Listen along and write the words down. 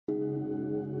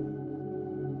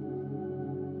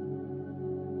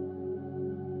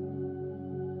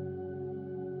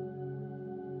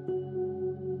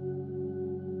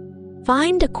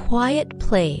Find a quiet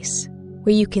place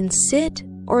where you can sit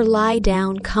or lie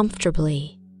down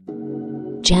comfortably.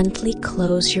 Gently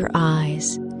close your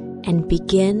eyes and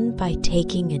begin by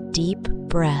taking a deep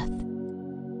breath.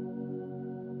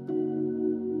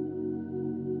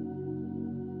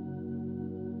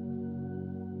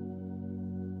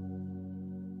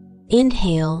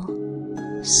 Inhale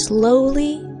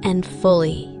slowly and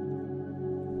fully,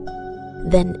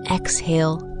 then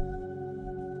exhale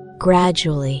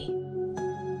gradually,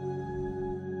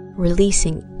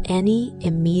 releasing any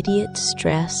immediate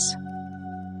stress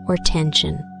or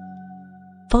tension.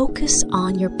 Focus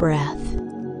on your breath.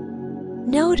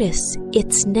 Notice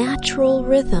its natural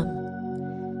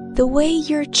rhythm, the way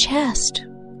your chest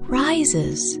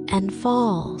rises and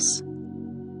falls.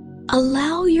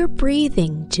 Allow your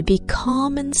breathing to be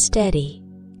calm and steady,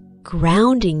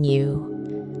 grounding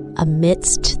you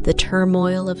amidst the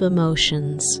turmoil of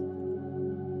emotions.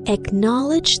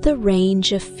 Acknowledge the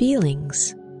range of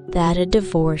feelings that a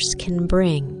divorce can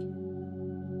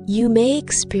bring. You may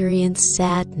experience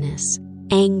sadness,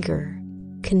 anger,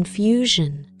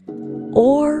 confusion,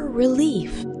 or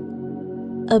relief.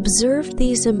 Observe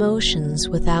these emotions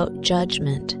without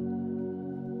judgment,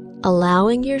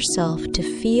 allowing yourself to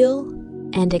feel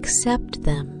and accept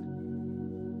them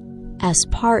as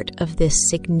part of this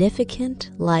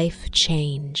significant life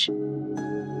change.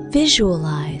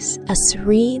 Visualize a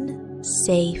serene,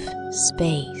 safe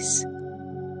space.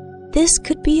 This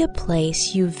could be a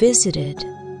place you visited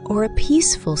or a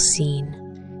peaceful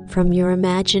scene from your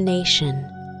imagination.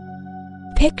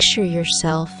 Picture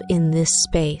yourself in this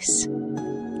space,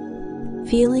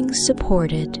 feeling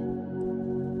supported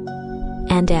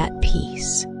and at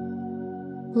peace.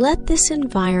 Let this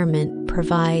environment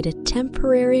provide a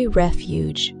temporary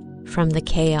refuge from the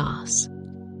chaos.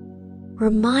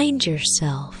 Remind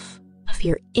yourself of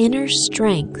your inner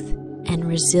strength and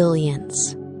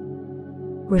resilience.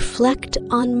 Reflect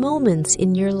on moments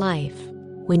in your life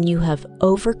when you have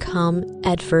overcome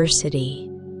adversity.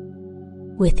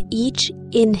 With each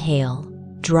inhale,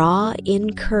 draw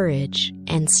in courage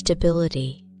and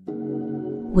stability.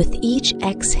 With each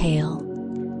exhale,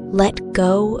 let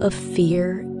go of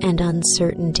fear and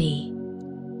uncertainty.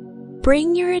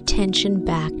 Bring your attention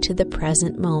back to the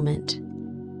present moment.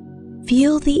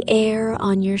 Feel the air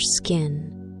on your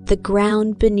skin, the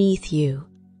ground beneath you.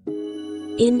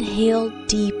 Inhale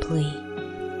deeply,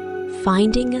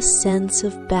 finding a sense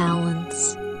of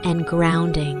balance and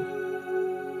grounding.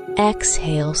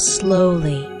 Exhale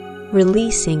slowly,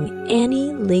 releasing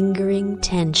any lingering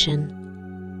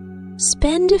tension.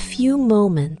 Spend a few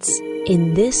moments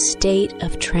in this state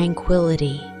of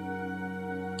tranquility.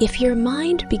 If your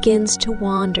mind begins to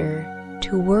wander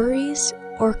to worries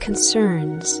or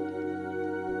concerns,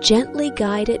 gently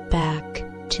guide it back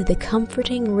to the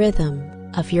comforting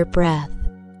rhythm of your breath.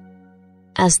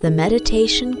 As the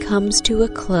meditation comes to a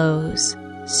close,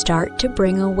 start to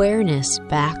bring awareness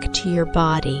back to your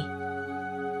body.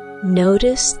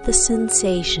 Notice the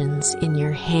sensations in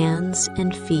your hands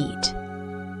and feet.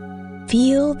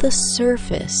 Feel the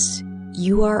surface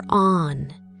you are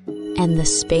on and the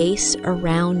space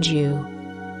around you.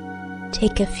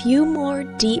 Take a few more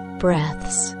deep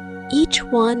breaths, each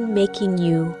one making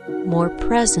you more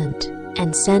present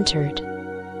and centered.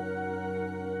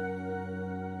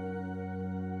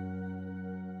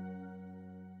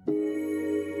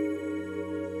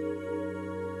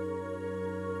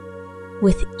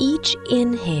 With each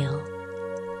inhale,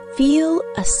 feel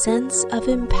a sense of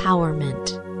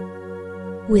empowerment.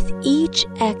 With each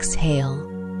exhale,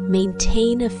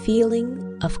 maintain a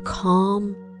feeling of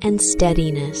calm and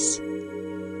steadiness.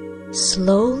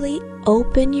 Slowly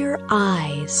open your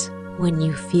eyes when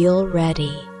you feel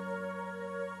ready.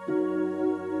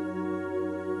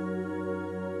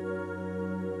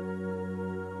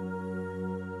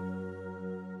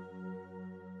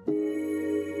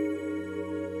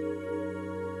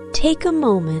 Take a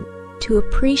moment to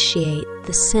appreciate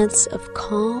the sense of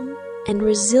calm and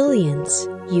resilience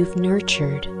you've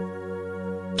nurtured.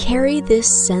 Carry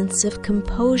this sense of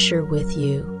composure with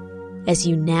you as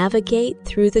you navigate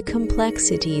through the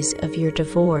complexities of your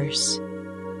divorce.